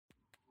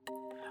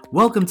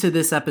Welcome to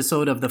this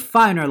episode of the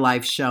Finer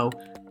Life Show.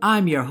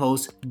 I'm your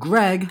host,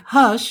 Greg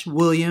Hush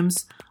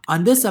Williams.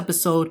 On this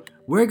episode,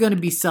 we're going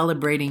to be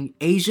celebrating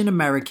Asian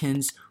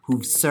Americans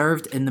who've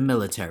served in the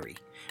military.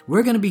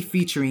 We're going to be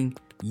featuring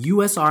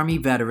U.S. Army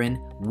veteran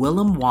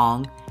Willem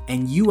Wong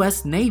and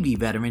U.S. Navy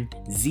veteran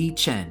Z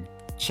Chen.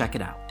 Check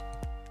it out.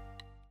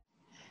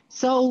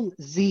 So,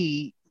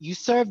 Z, you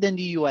served in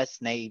the U.S.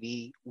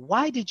 Navy.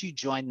 Why did you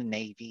join the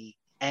Navy,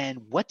 and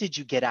what did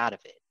you get out of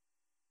it?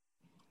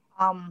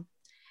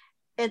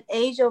 At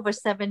age over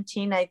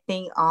 17, I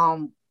think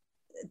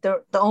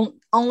the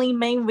only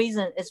main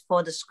reason is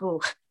for the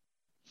school.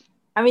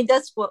 I mean,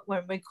 that's what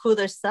when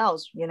recruiters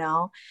sells, you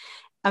know.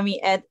 I mean,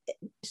 at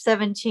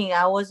 17,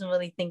 I wasn't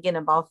really thinking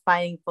about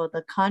fighting for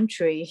the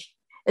country,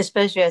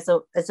 especially as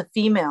a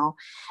female.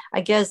 I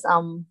guess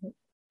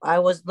I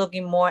was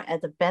looking more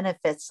at the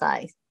benefit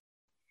side.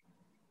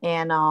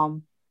 And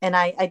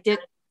I did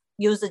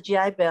use the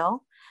GI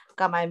Bill,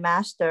 got my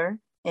master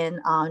in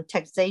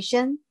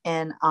taxation,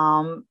 and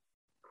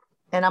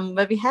I'm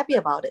very happy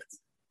about it.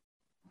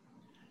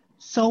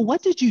 So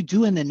what did you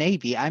do in the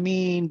Navy? I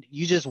mean,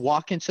 you just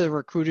walk into the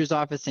recruiter's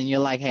office and you're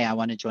like, hey, I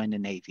want to join the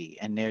Navy.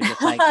 And they're just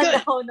like,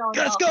 no,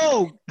 let's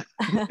go.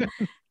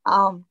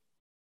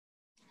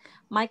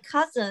 My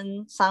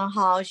cousin,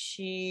 somehow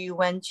she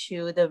went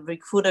to the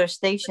recruiter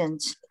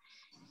stations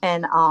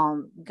and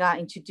got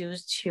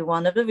introduced to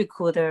one of the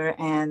recruiter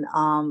and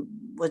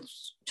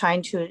was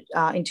trying to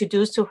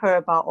introduce to her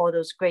about all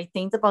those great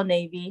things about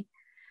Navy.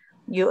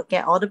 You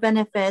get all the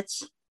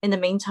benefits. In the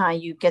meantime,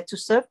 you get to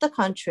serve the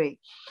country.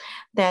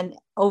 Then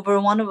over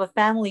one of the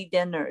family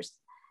dinners,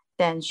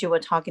 then she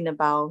was talking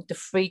about the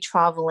free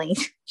traveling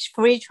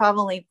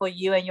for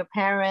you and your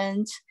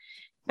parents,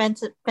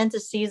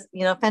 fantasies,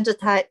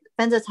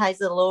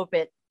 fantasize a little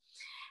bit.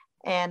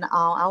 And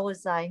I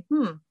was like,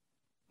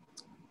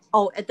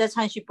 Oh, at that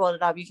time she brought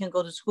it up, you can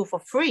go to school for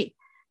free.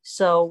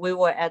 So we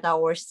were at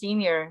our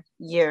senior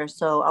year.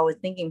 So I was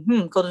thinking,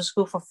 go to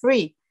school for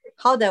free.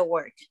 How'd that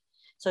work?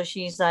 So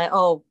she's like,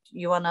 oh,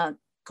 you want to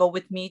go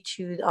with me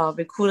to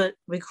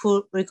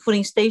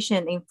recruiting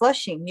station in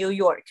Flushing, New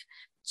York,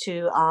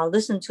 to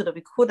listen to the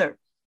recruiter.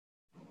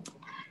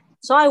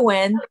 So I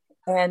went,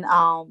 and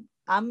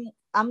I'm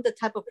the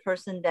type of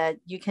person that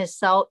you can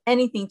sell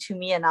anything to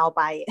me and I'll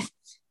buy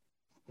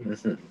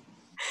it.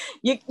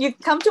 You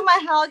come to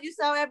my house, you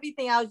sell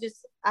everything. I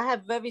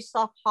have very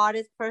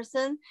soft-hearted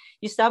person.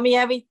 You sell me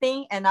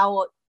everything, and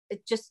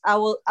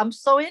I'm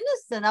so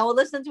innocent. I will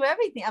listen to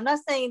everything. I'm not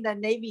saying that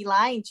Navy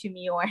lying to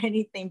me or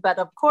anything, but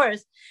of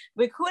course,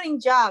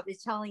 recruiting job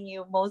is telling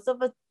you most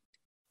of it,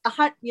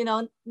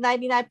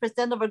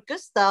 99% of a good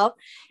stuff,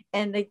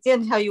 and they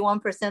didn't tell you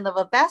 1% of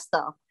a bad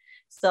stuff.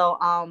 So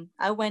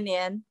I went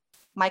in,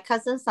 my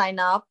cousin signed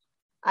up,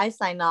 I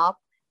signed up,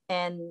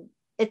 and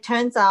it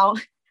turns out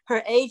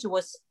her age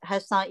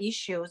has some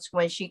issues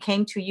when she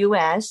came to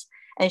US,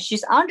 and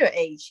she's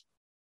underage,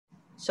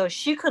 so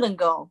she couldn't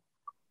go.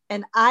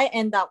 And I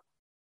end up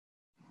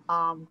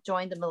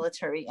joining the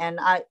military. And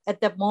at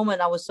that moment,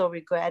 I was so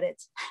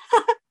regretted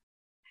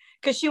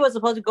because she was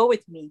supposed to go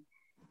with me.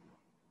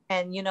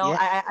 And,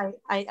 yeah.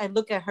 I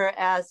look at her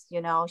as,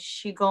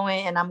 she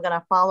going and I'm going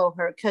to follow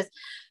her. Because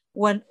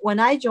when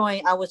I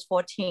joined, I was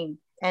 14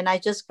 and I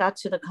just got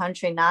to the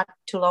country not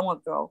too long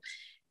ago.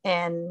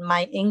 And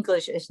my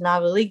English is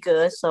not really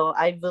good. So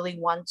I really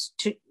want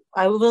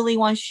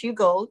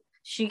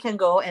she can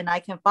go and I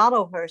can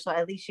follow her. So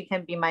at least she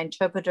can be my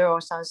interpreter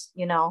or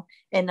something,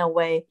 in a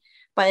way.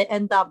 But it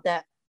ended up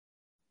that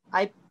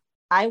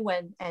I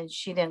went and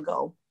she didn't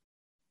go.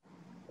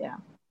 Yeah.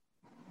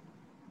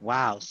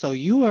 Wow. So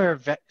you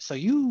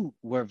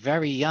were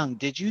very young.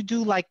 Did you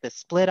do like the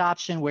split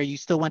option where you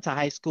still went to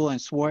high school and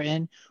swore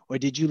in, or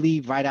did you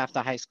leave right after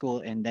high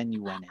school and then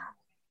you went in?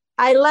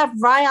 I left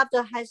right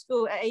after high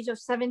school at age of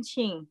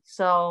 17.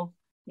 So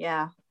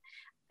yeah.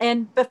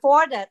 And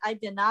before that, I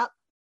did not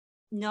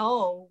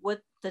know what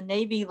the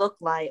Navy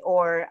looked like,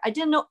 or I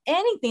didn't know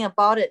anything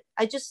about it.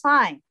 I just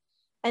signed.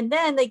 And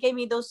then they gave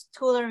me those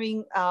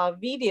tutoring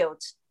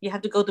videos. You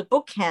have to go to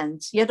boot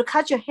camps. You have to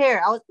cut your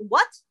hair. I was,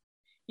 what?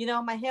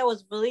 My hair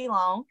was really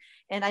long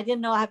and I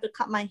didn't know I have to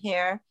cut my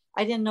hair.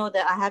 I didn't know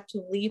that I have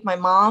to leave my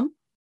mom,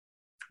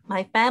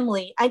 my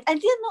family. I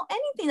didn't know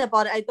anything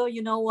about it. I thought,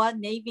 you know what,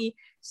 Navy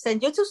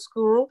send you to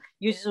school.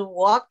 You just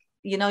walk,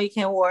 you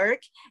can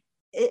work.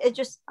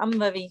 I'm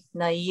very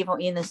naive or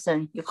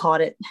innocent, you call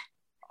it.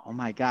 Oh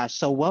my gosh.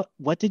 So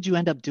what did you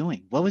end up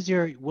doing? What was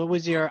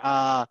your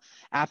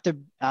after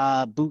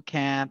boot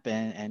camp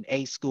and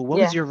A school? What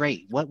was your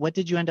rate? What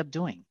did you end up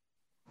doing?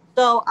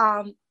 So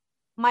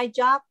my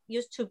job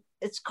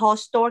it's called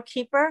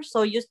storekeeper.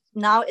 So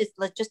now it's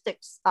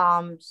logistics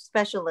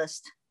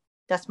specialist.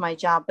 That's my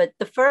job. But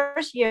the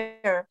first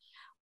year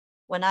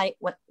when I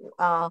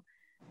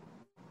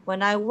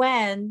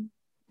went,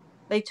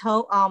 they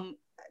told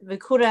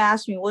recruiter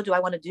asked me, what do I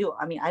want to do?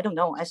 I mean, I don't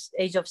know, at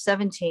age of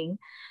 17.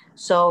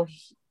 So,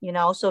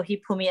 so he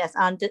put me as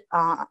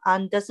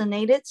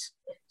undesignated.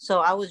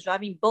 So I was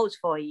driving boats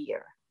for a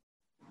year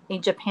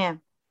in Japan.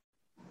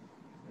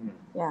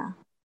 Yeah.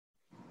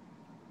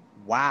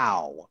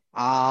 Wow.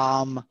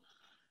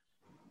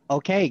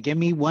 Okay, give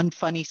me one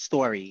funny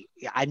story.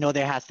 I know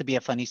there has to be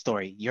a funny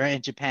story. You're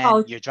in Japan,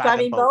 Oh, you're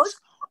driving driving boats. boats.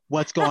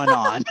 What's going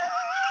on?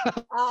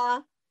 uh,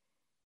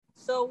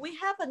 so we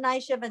have a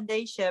night shift and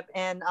day shift,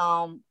 and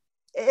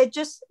it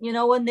just, you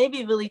know what,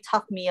 Navy really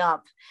toughed me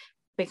up,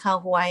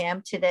 become who I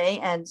am today.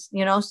 And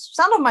you know,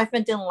 some of my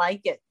friends didn't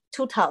like it,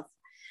 too tough.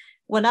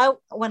 When I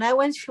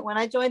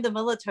joined the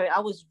military, I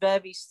was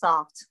very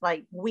soft,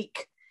 like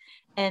weak.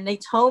 And they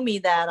told me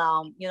that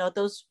you know,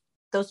 those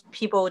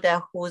people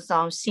that who's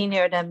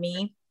senior than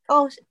me,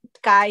 oh,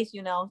 guys,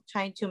 you know,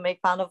 trying to make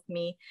fun of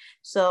me.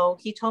 So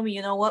he told me,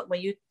 you know what, when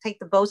you take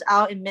the boats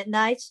out in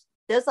midnight,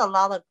 there's a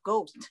lot of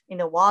ghosts in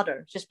the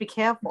water. Just be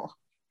careful.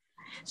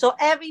 So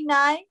every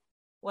night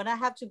when I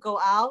have to go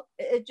out,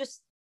 it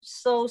just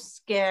so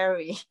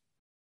scary.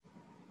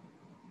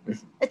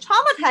 It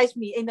traumatized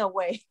me in a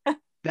way.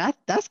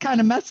 That's kind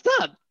of messed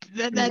up.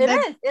 That that It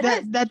that is. It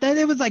is. that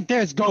it was like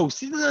there's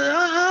ghosts.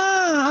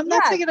 I'm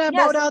not Yes. taking that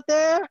Yes. boat out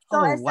there. So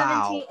Oh at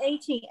wow. 17,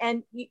 18,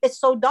 and it's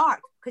so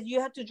dark because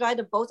you have to drive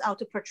the boats out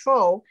to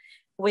patrol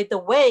with the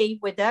wave,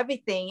 with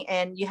everything,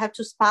 and you have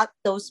to spot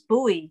those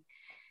buoy.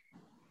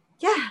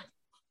 Yeah.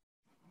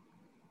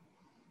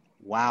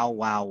 Wow,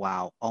 wow,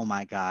 wow. Oh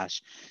my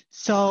gosh.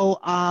 So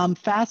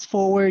fast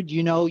forward,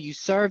 you know, you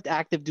served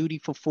active duty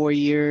for 4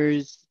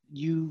 years.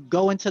 You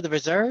go into the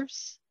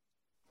reserves?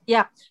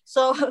 Yeah.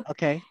 So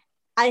Okay.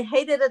 I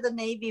hated the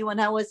Navy when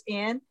I was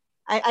in.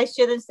 I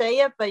shouldn't say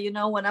it, but you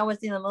know, when I was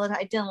in the military,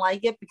 I didn't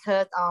like it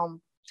because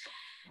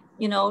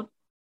you know,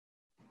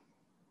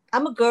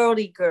 I'm a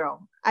girly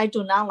girl. I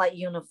do not like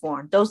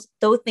uniform. Those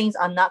things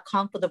are not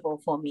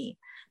comfortable for me.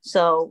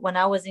 So when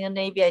I was in the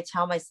Navy, I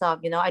tell myself,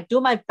 you know, I do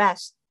my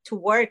best to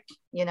work,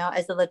 you know,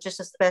 as a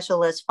logistics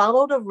specialist,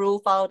 follow the rule,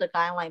 follow the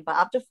guideline. But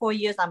after 4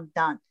 years, I'm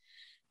done.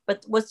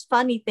 But what's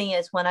funny thing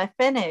is when I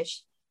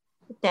finish,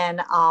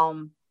 then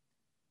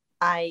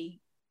I,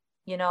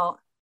 you know,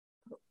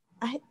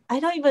 I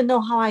don't even know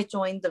how I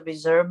joined the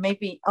reserve.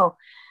 Maybe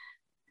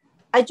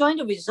I joined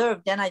the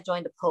reserve, then I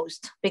joined the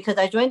post because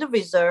I joined the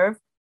reserve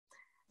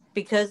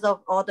because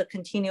of all the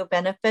continued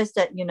benefits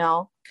that, you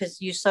know,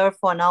 because you serve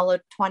for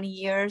another 20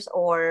 years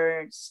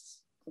or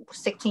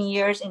 16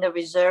 years in the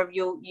reserve,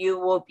 you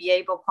will be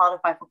able to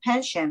qualify for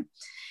pension.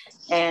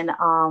 And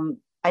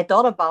I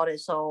thought about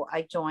it, so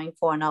I joined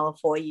for another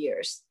 4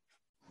 years.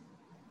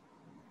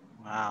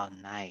 Wow,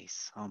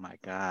 nice. Oh my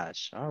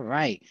gosh. All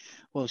right.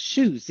 Well,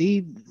 shoot,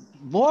 see,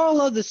 moral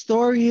of the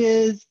story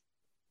is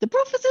the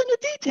proof is in the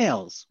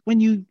details when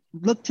you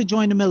look to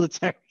join the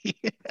military.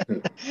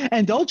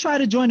 And don't try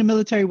to join the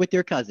military with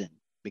your cousin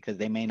because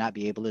they may not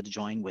be able to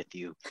join with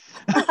you.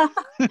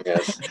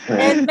 Yes.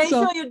 And make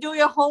So, sure you do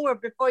your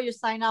homework before you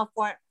sign up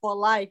for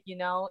life, you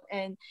know,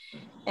 and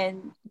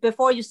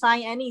before you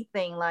sign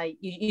anything, like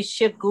you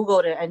should Google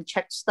it and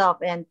check stuff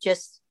and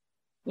just,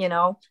 you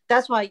know,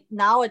 that's why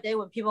nowadays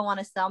when people want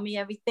to sell me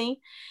everything,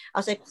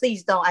 I'll say,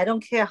 please don't. I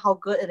don't care how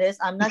good it is.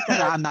 I'm not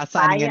gonna I'm not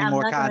buy signing it. any I'm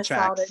more not gonna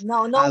sell it. contracts.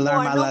 No, I no learned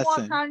more, my no more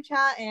lesson.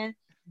 contract, and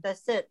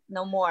that's it.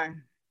 No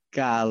more.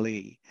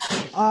 Golly.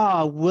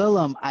 Oh,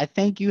 Willem, I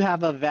think you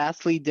have a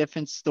vastly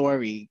different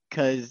story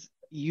because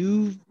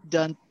you've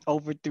done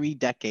over 3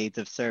 decades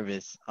of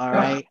service. All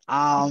right.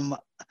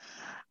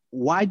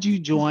 Why'd you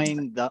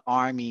join the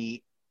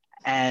army?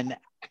 And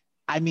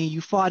I mean,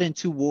 you fought in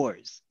 2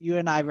 wars. You're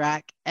in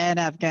Iraq and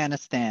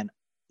Afghanistan.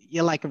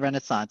 You're like a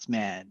Renaissance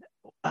man.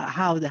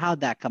 How'd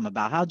that come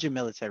about? How'd your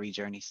military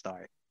journey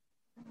start?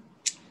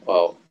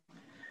 Well,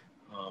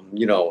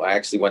 you know, I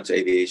actually went to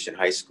aviation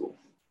high school.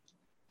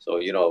 So,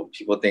 you know,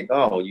 people think,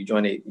 oh, you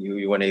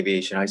went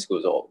aviation high school.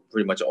 It was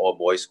pretty much all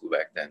boys school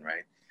back then,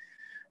 right?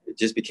 It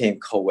just became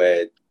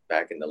co-ed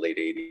back in the late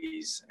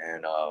 80s.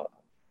 And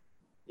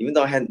even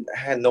though I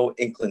had no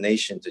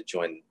inclination to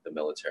join the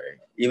military,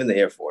 even the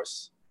Air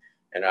Force.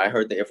 And I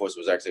heard the Air Force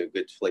was actually a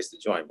good place to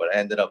join, but I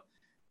ended up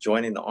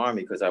joining the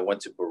Army because I went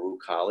to Baruch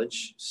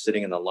College,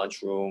 sitting in the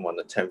lunchroom on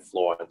the 10th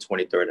floor on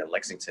 23rd and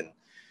Lexington.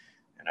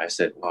 And I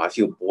said, well, I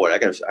feel bored. I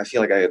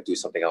feel like I gotta do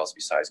something else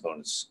besides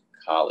going to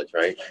college,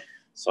 right?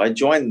 So I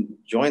joined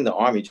the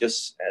Army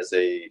just as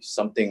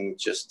something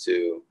just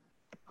to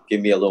give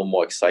me a little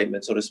more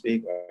excitement, so to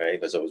speak, right?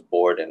 Because I was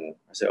bored, and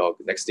I said, oh,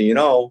 next thing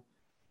that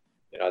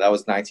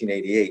was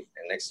 1988,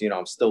 and next thing you know,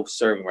 I'm still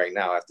serving right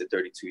now after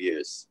 32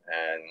 years,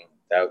 and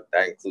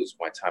that includes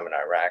my time in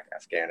Iraq,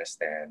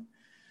 Afghanistan,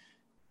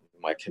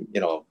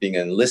 being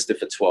enlisted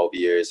for 12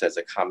 years as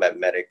a combat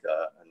medic,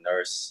 a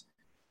nurse,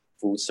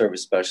 food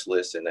service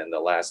specialist, and then the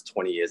last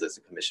 20 years as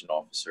a commissioned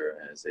officer,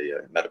 as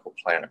a medical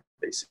planner,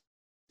 basically.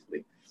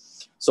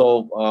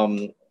 So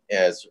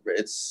yeah,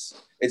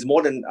 it's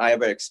more than I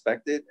ever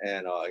expected,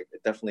 and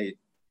it definitely,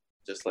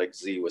 just like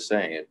Z was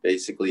saying, it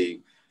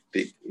basically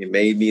it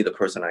made me the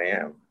person I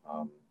am.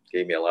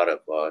 Gave me a lot of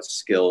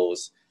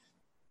skills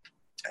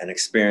and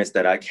experience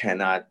that I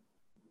cannot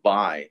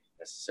buy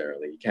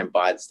necessarily. You can't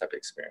buy this type of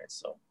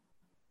experience.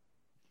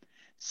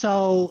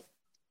 So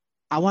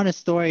I want a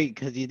story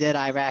because you did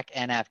Iraq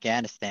and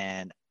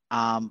Afghanistan.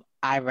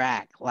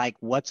 Iraq, like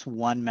what's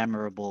one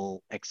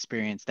memorable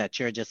experience that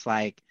you're just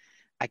like,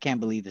 I can't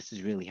believe this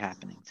is really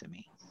happening to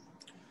me?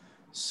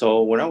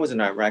 So when I was in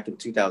Iraq in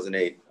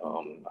 2008,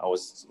 I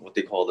was what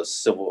they call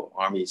the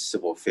Army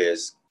Civil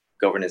Affairs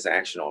Governance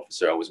Action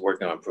Officer. I was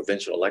working on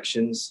provincial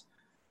elections.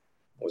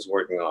 I was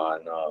working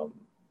on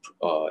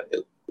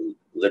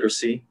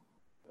literacy,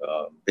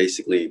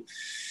 basically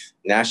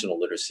national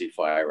literacy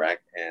for Iraq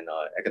and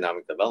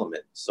economic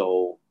development.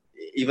 So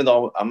even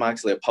though I'm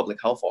actually a public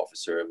health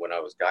officer when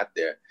I got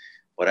there,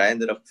 but I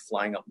ended up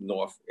flying up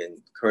north in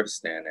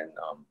Kurdistan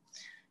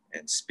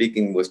and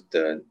speaking with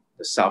the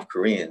South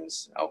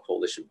Koreans, our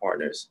coalition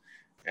partners.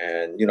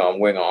 And, I'm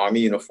wearing an Army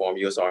uniform,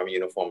 U.S. Army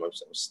uniform. I'm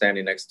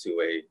standing next to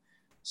a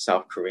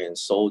South Korean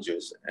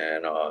soldiers.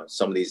 And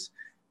some of these,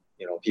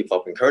 people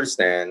up in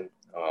Kurdistan,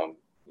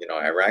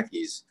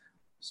 Iraqis,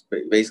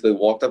 basically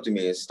walked up to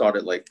me and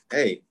started like,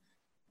 hey,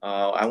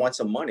 I want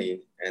some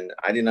money. And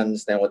I didn't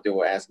understand what they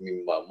were asking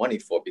me about money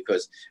for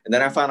and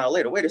then I found out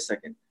later, wait a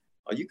second,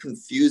 are you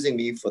confusing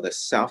me for the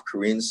South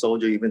Korean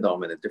soldier, even though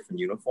I'm in a different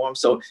uniform?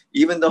 So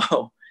even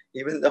though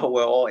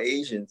we're all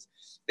Asians,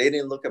 they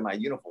didn't look at my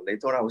uniform. They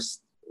thought I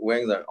was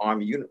wearing the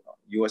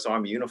U.S.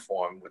 Army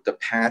uniform with the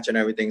patch and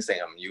everything saying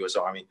I'm U.S.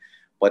 Army,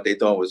 but they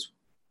thought it was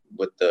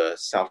with the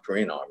South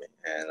Korean Army.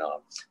 And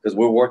because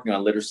we're working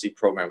on literacy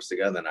programs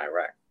together in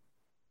Iraq.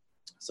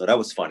 So that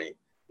was funny in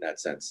that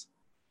sense.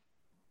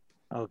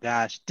 Oh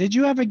gosh, did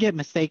you ever get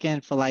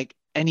mistaken for like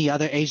any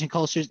other Asian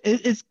cultures?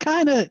 It's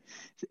kind of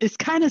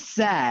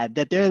sad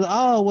that they're,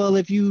 oh well,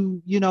 if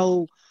you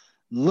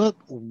look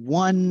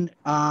one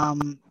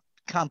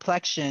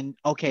complexion,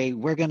 okay,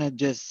 we're gonna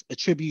just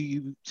attribute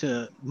you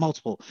to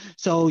multiple.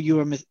 So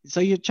you're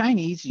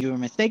Chinese, you were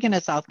mistaken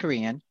as South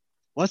Korean.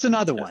 What's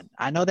another one?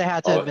 I know there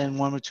had to have been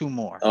one or two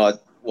more.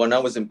 When I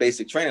was in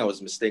basic training, I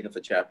was mistaken for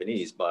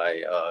Japanese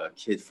by a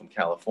kid from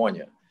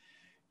California.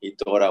 He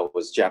thought I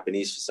was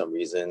Japanese for some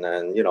reason.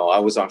 And, I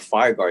was on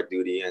fire guard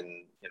duty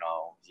and,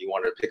 he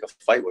wanted to pick a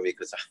fight with me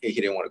because he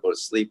didn't want to go to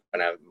sleep.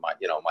 And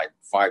my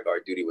fire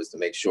guard duty was to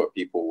make sure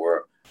people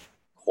were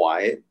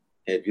quiet.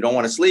 And if you don't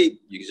want to sleep,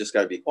 you just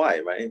got to be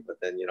quiet, right? But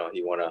then,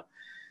 he want to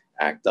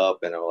act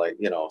up and I'm like,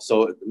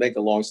 so to make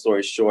a long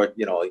story short,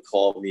 he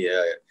called me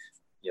a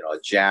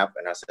Jap.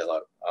 And I said,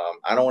 look,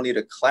 I don't need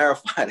to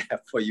clarify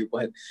that for you,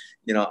 but,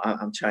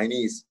 I'm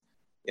Chinese.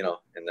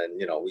 And then,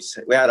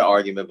 we had an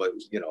argument, but,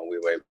 we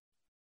were able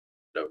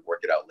to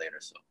work it out later.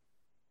 So.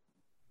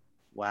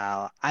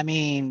 Wow. I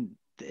mean,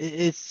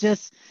 it's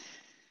just,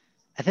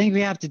 I think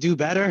we have to do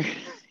better.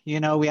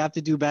 We have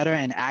to do better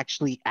and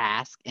actually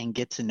ask and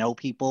get to know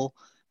people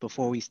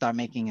before we start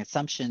making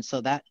assumptions. So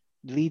that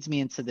leads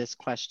me into this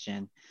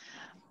question.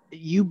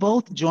 You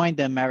both joined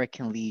the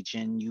American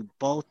Legion. You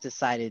both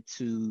decided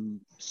to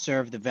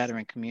serve the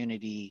veteran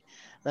community.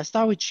 Let's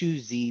start with you,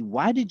 Z.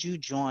 Why did you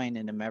join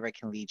an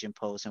American Legion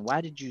post, and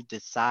why did you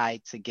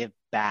decide to give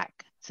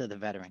back to the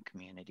veteran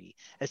community,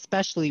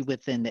 especially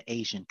within the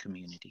Asian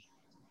community?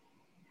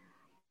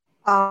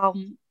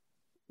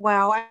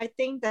 Well, I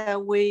think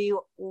that we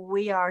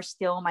are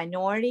still a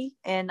minority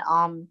in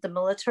the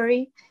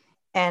military,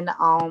 and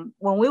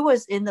when we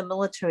was in the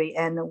military,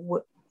 and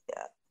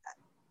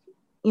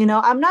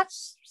I'm not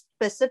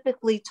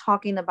specifically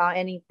talking about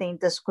anything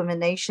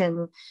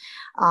discrimination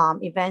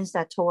events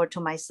that toward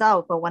to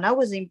myself, but when I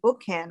was in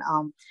boot camp,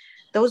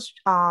 those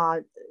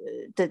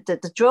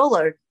the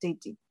driller,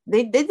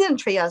 they didn't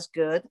treat us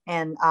good,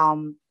 and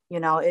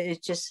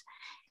it just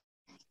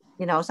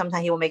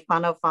sometimes he will make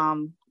fun of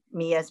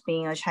me as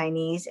being a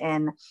Chinese,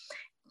 and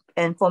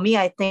for me,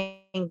 I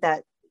think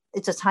that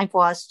it's a time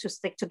for us to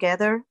stick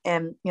together,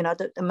 and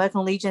the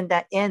American Legion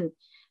that in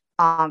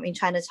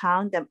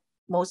Chinatown that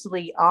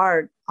mostly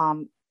are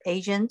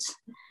Asians,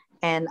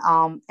 and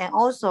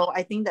also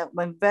I think that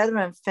when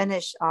veterans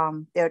finish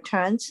their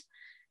terms,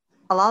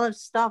 a lot of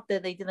stuff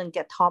that they didn't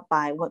get taught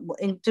by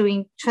in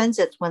doing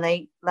transits when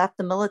they left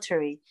the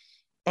military,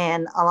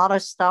 and a lot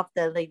of stuff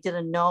that they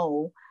didn't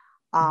know.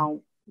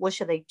 What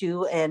should they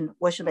do and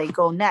where should they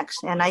go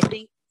next? And I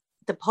think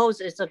the post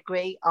is a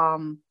great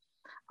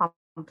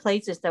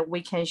places that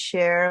we can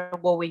share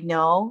what we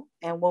know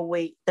and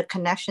the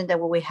connection that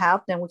we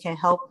have, then we can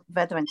help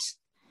veterans.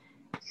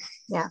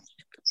 Yeah.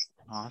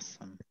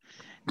 Awesome.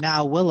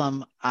 Now,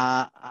 Willem,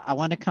 I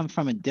want to come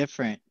from a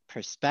different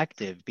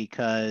perspective,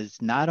 because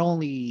not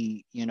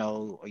only,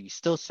 are you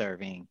still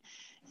serving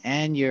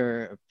and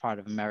you're a part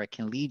of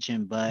American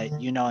Legion, but,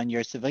 in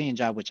your civilian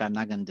job, which I'm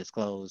not going to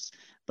disclose,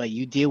 but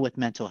you deal with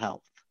mental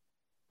health.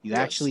 You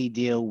actually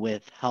deal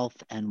with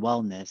health and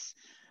wellness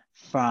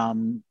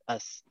from a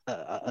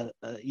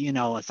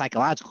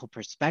psychological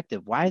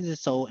perspective. Why is it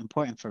so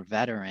important for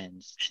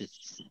veterans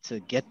to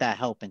get that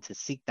help and to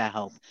seek that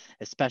help,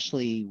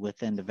 especially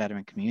within the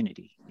veteran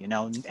community?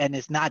 And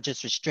it's not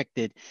just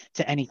restricted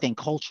to anything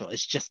cultural.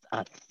 It's just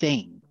a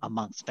thing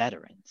amongst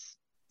veterans.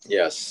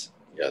 Yes.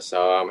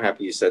 I'm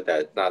happy you said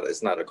that.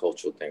 It's not a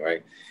cultural thing,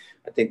 right?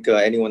 I think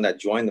anyone that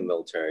joined the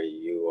military,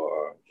 you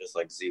are, just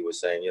like Z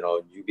was saying,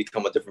 you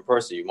become a different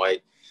person. You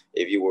might,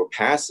 if you were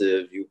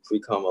passive, you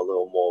become a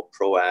little more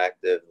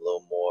proactive, a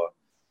little more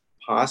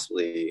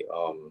possibly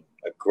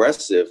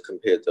aggressive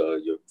compared to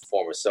your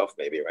former self,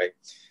 maybe, right?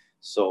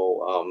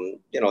 So,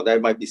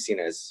 that might be seen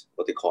as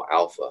what they call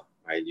alpha,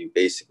 right? You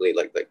basically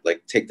like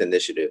take the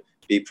initiative,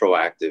 be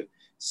proactive,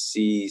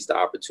 seize the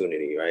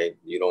opportunity, right?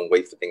 You don't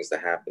wait for things to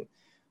happen.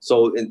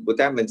 So with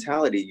that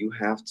mentality, you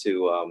have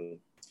to,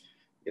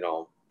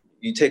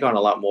 you take on a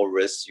lot more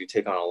risks. You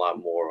take on a lot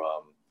more,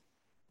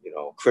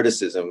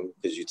 criticism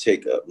because you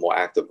take a more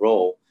active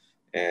role.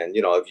 And,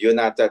 if you're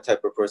not that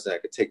type of person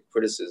that could take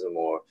criticism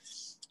or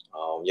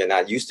you're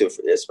not used to,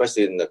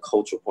 especially in the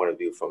cultural point of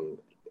view from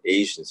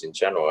Asians in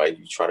general, right?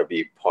 You try to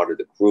be part of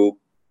the group,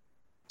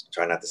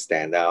 try not to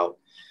stand out.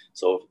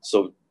 So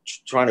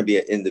trying to be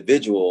an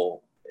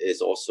individual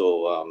is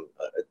also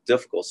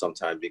difficult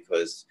sometimes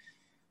because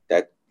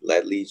that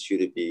leads you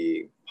to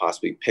be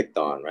possibly picked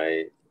on,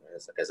 right?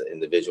 As an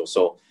individual.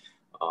 So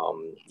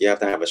you have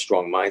to have a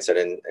strong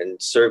mindset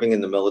and serving in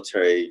the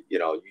military,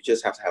 you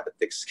just have to have a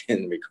thick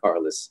skin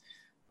regardless.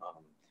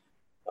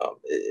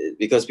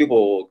 Because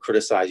people will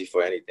criticize you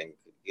for anything.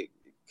 It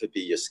could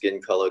be your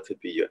skin color, could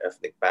be your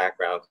ethnic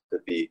background,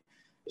 could be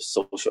your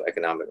social,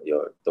 economic,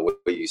 the way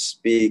you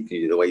speak,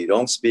 the way you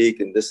don't speak,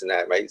 and this and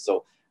that, right?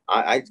 So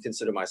I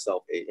consider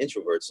myself an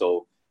introvert.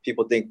 So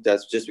people think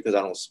that's just because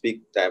I don't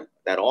speak that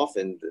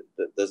often,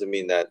 that doesn't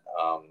mean that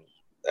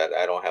that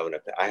I don't have an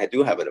opinion. I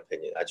do have an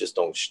opinion. I just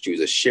don't choose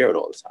to share it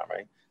all the time,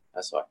 right?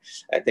 That's why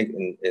I think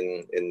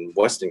in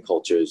Western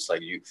cultures,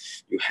 like you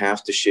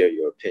have to share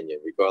your opinion,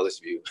 regardless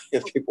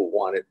if people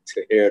want it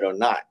to hear it or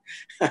not.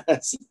 I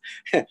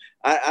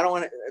don't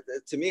want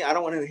to me, I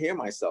don't want to hear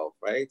myself,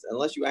 right?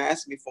 Unless you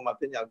ask me for my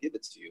opinion, I'll give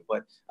it to you.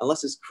 But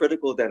unless it's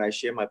critical that I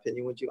share my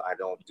opinion with you, I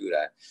don't do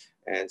that.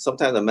 And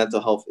sometimes the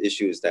mental health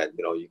issues that,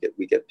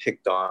 we get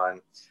picked on,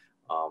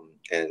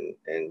 and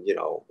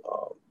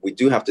we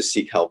do have to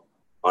seek help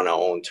on our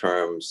own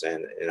terms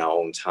and in our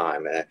own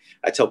time. And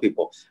I tell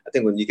people, I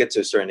think when you get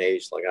to a certain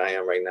age, like I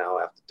am right now,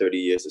 after 30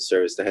 years of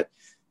service, that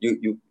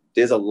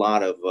there's a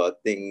lot of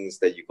things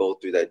that you go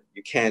through that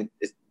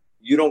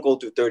you don't go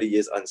through 30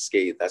 years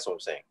unscathed. That's what I'm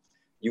saying.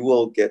 You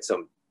will get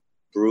some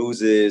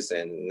bruises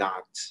and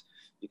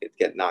you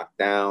get knocked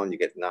down, you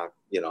get knocked,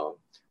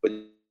 but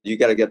you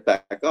got to get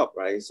back up,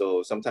 right?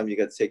 So sometimes you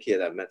got to take care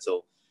of that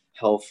mental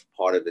health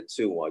part of it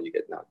too, while you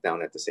get knocked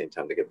down at the same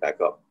time to get back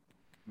up.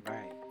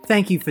 Right.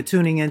 Thank you for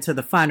tuning into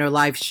the Finer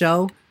Life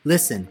Show.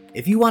 Listen,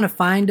 if you want to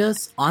find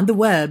us on the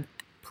web,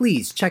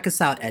 please check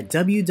us out at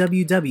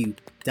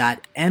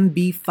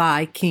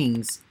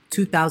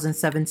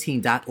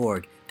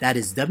www.mbphikings2017.org. That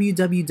is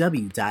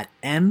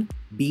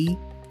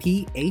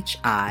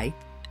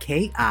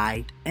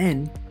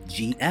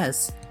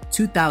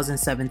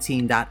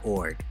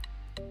www.mbphikings2017.org.